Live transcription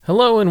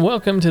Hello and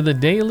welcome to the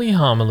Daily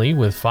Homily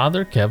with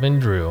Father Kevin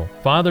Drew.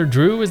 Father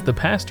Drew is the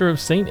pastor of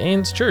St.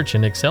 Anne's Church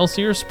in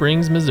Excelsior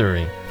Springs,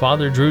 Missouri.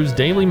 Father Drew's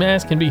daily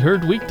mass can be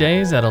heard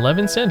weekdays at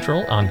 11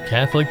 Central on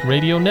Catholic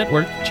Radio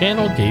Network,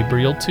 channel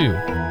Gabriel 2.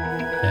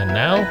 And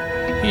now,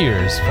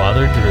 here's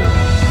Father Drew.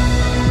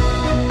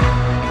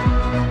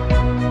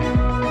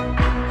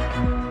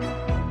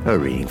 A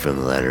reading from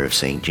the letter of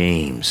St.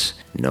 James.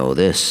 Know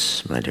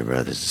this, my dear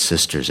brothers and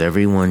sisters,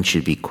 everyone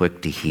should be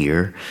quick to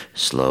hear,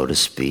 slow to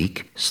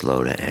speak,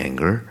 slow to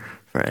anger,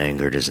 for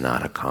anger does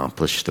not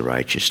accomplish the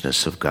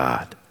righteousness of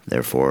God.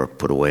 Therefore,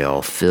 put away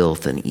all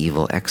filth and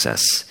evil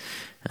excess,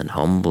 and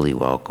humbly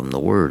welcome the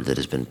word that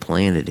has been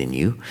planted in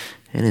you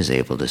and is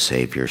able to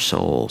save your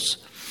souls.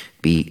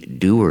 Be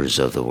doers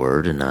of the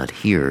word and not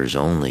hearers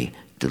only,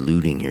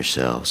 deluding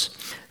yourselves.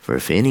 For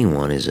if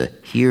anyone is a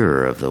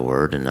hearer of the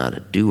word and not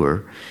a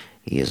doer,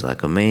 he is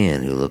like a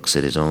man who looks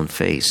at his own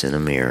face in a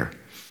mirror.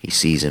 He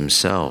sees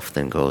himself,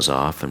 then goes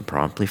off and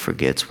promptly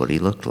forgets what he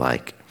looked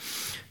like.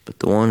 But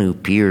the one who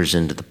peers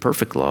into the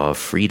perfect law of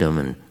freedom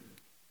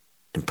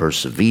and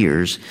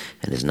perseveres,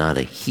 and is not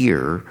a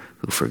hearer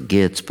who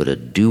forgets, but a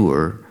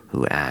doer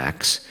who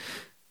acts,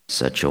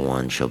 such a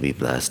one shall be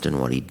blessed in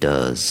what he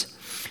does.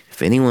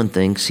 If anyone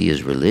thinks he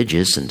is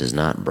religious and does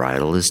not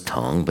bridle his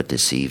tongue, but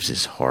deceives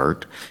his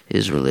heart,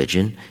 his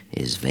religion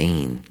is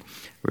vain.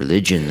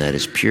 Religion that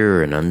is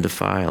pure and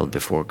undefiled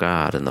before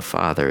God and the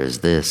Father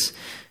is this: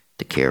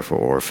 to care for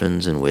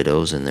orphans and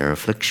widows in their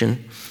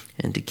affliction,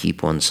 and to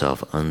keep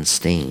oneself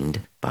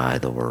unstained by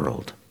the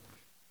world.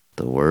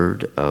 The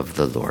word of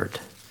the Lord.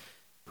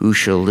 Who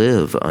shall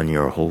live on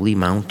your holy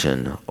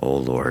mountain, O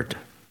Lord?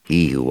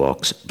 He who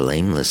walks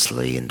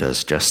blamelessly and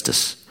does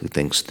justice, who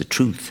thinks the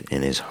truth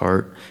in his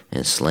heart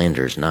and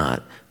slanders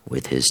not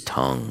with his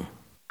tongue,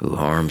 who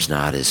harms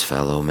not his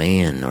fellow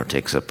man, nor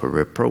takes up a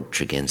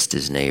reproach against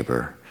his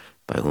neighbor,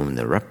 by whom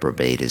the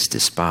reprobate is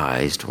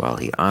despised, while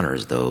he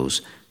honors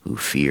those who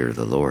fear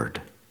the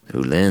Lord,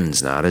 who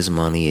lends not his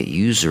money at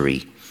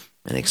usury,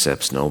 and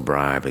accepts no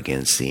bribe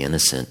against the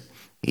innocent.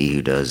 He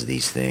who does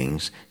these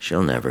things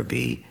shall never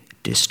be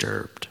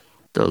disturbed.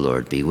 The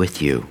Lord be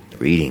with you.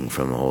 Reading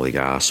from the Holy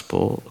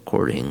Gospel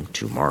according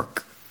to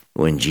Mark.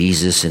 When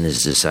Jesus and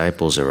his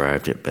disciples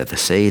arrived at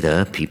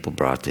Bethsaida, people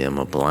brought to him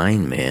a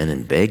blind man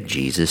and begged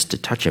Jesus to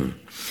touch him.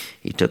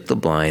 He took the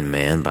blind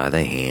man by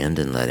the hand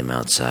and led him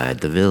outside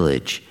the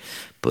village.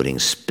 Putting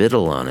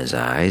spittle on his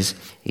eyes,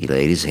 he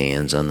laid his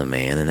hands on the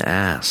man and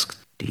asked,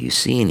 "Do you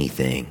see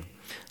anything?"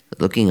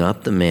 Looking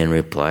up, the man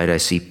replied, "I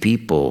see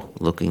people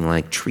looking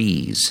like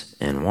trees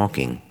and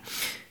walking."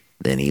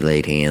 Then he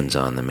laid hands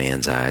on the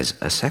man's eyes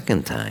a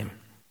second time,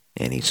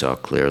 and he saw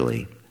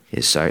clearly.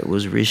 His sight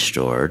was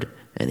restored,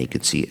 and he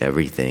could see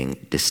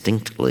everything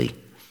distinctly.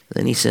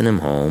 Then he sent him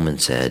home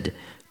and said,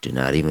 "Do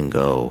not even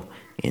go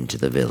into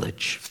the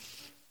village."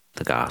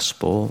 The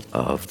Gospel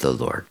of the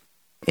Lord.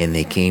 And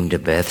they came to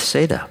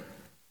Bethsaida,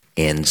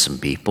 and some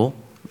people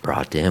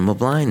brought to him a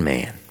blind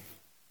man.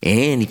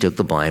 And he took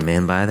the blind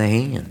man by the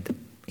hand.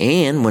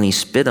 And when he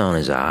spit on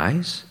his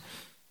eyes,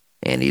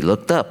 and he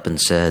looked up and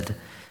said,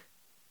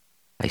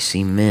 "I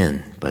see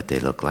men, but they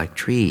look like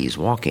trees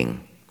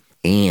walking."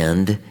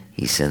 And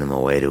he sent him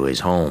away to his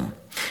home.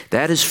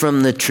 That is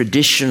from the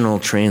traditional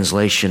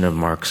translation of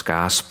Mark's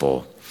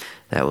Gospel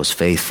that was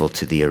faithful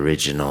to the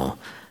original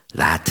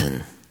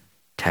Latin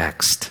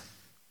text.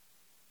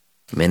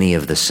 Many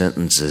of the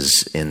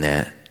sentences in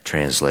that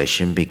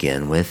translation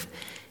begin with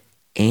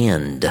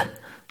 "and."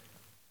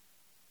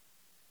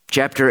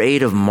 Chapter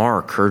 8 of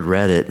Mark, heard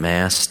read at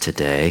Mass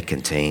today,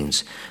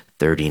 contains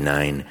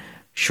 39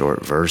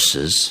 short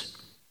verses,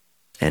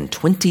 and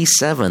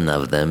 27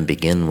 of them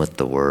begin with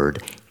the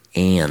word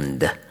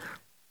 "and."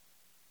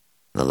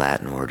 The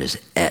Latin word is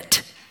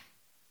 "et."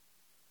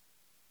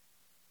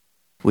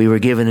 We were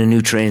given a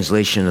new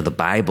translation of the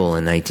Bible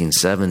in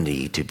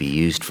 1970 to be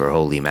used for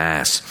Holy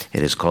Mass.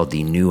 It is called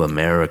the New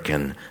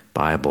American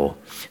Bible,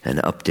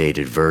 an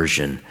updated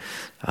version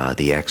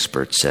the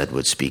experts said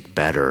would speak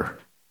better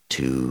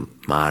to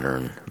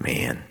modern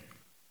man.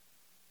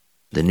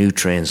 The new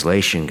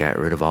translation got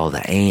rid of all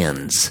the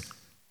 "ands"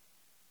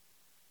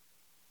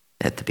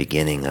 at the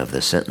beginning of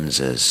the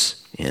sentences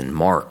in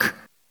Mark.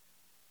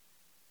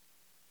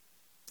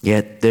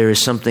 Yet there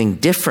is something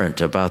different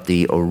about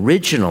the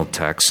original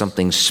text,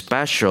 something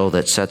special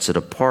that sets it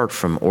apart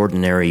from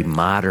ordinary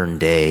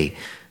modern-day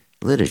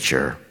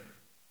literature.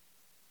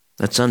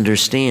 Let's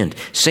understand.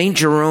 St.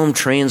 Jerome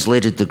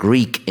translated the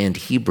Greek and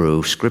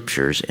Hebrew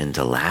scriptures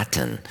into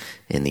Latin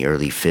in the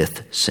early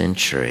 5th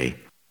century.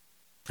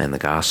 And the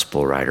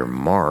gospel writer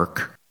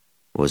Mark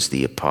was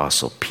the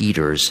Apostle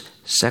Peter's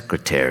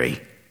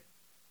secretary.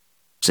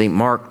 St.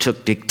 Mark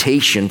took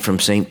dictation from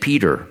St.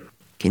 Peter.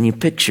 Can you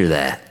picture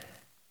that?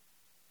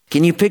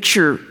 Can you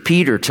picture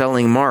Peter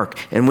telling Mark,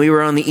 "And we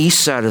were on the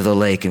east side of the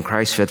lake and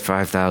Christ fed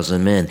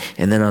 5,000 men.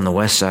 And then on the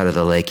west side of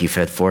the lake he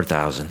fed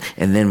 4,000.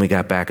 And then we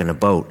got back in a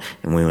boat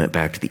and we went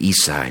back to the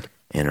east side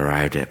and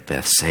arrived at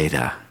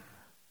Bethsaida."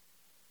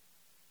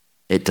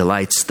 It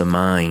delights the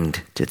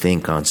mind to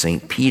think on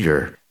St.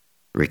 Peter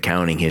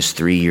recounting his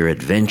 3-year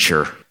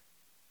adventure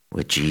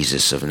with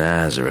Jesus of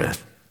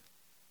Nazareth.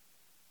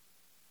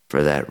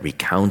 For that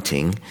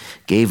recounting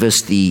gave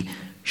us the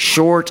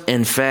short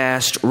and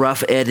fast,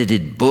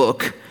 rough-edited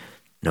book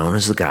known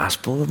as the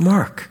Gospel of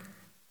Mark.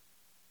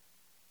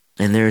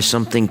 And there's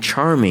something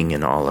charming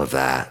in all of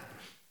that.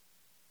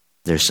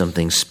 There's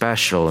something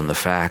special in the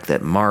fact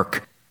that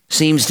Mark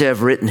seems to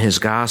have written his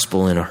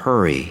gospel in a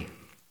hurry.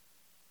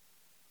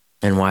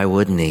 And why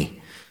wouldn't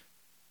he?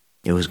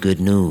 It was good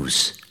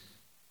news.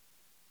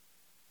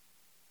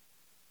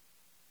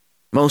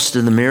 Most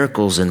of the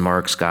miracles in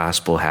Mark's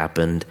gospel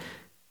happened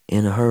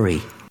in a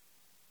hurry.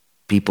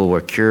 People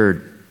were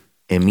cured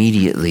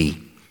immediately,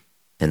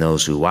 and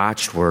those who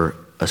watched were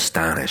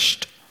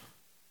astonished.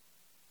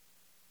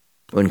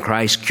 When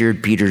Christ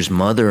cured Peter's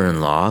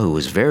mother-in-law, who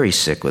was very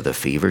sick with a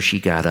fever, she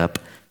got up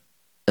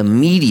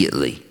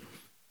immediately and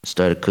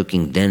started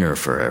cooking dinner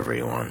for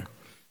everyone.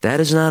 That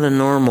is not a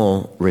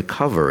normal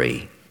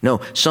recovery.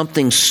 No,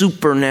 something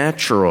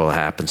supernatural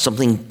happened,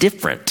 something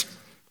different,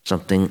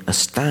 something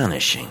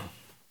astonishing.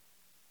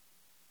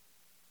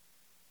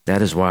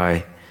 That is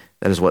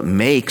what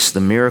makes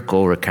the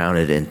miracle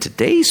recounted in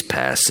today's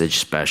passage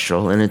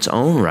special in its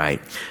own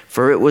right,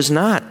 for it was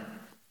not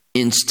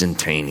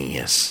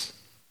instantaneous.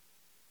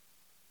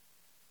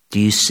 Do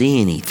you see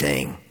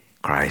anything?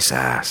 Christ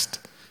asked.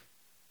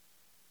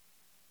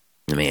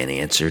 The man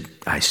answered,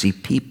 I see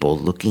people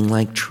looking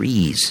like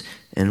trees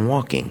and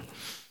walking.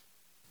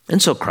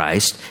 And so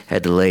Christ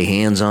had to lay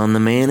hands on the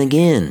man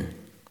again.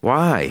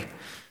 Why?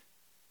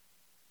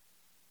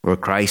 Were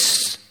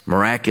Christ's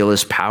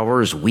miraculous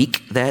powers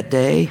weak that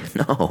day?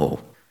 No.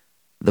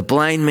 The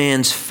blind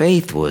man's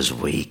faith was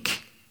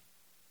weak.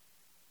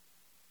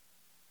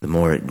 The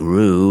more it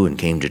grew and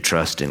came to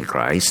trust in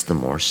Christ, the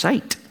more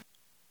sight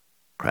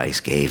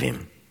Christ gave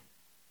him.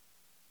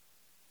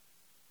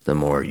 The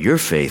more your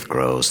faith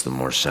grows, the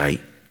more sight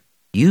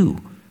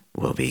you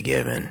will be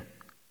given.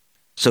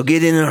 So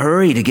get in a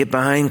hurry to get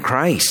behind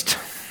Christ.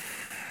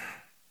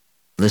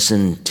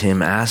 Listen to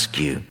him ask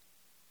you,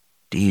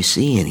 do you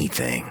see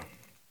anything?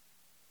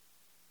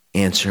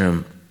 Answer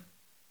him,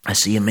 I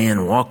see a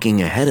man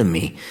walking ahead of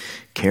me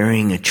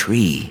carrying a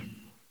tree.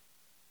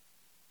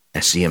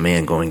 I see a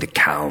man going to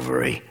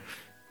Calvary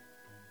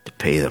to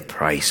pay the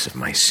price of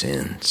my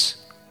sins.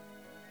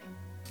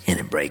 And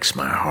it breaks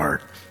my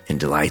heart and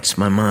delights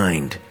my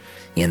mind.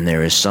 And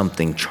there is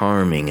something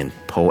charming and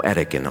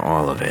poetic in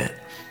all of it.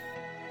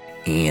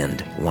 And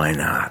why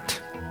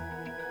not?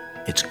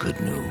 It's good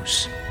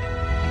news.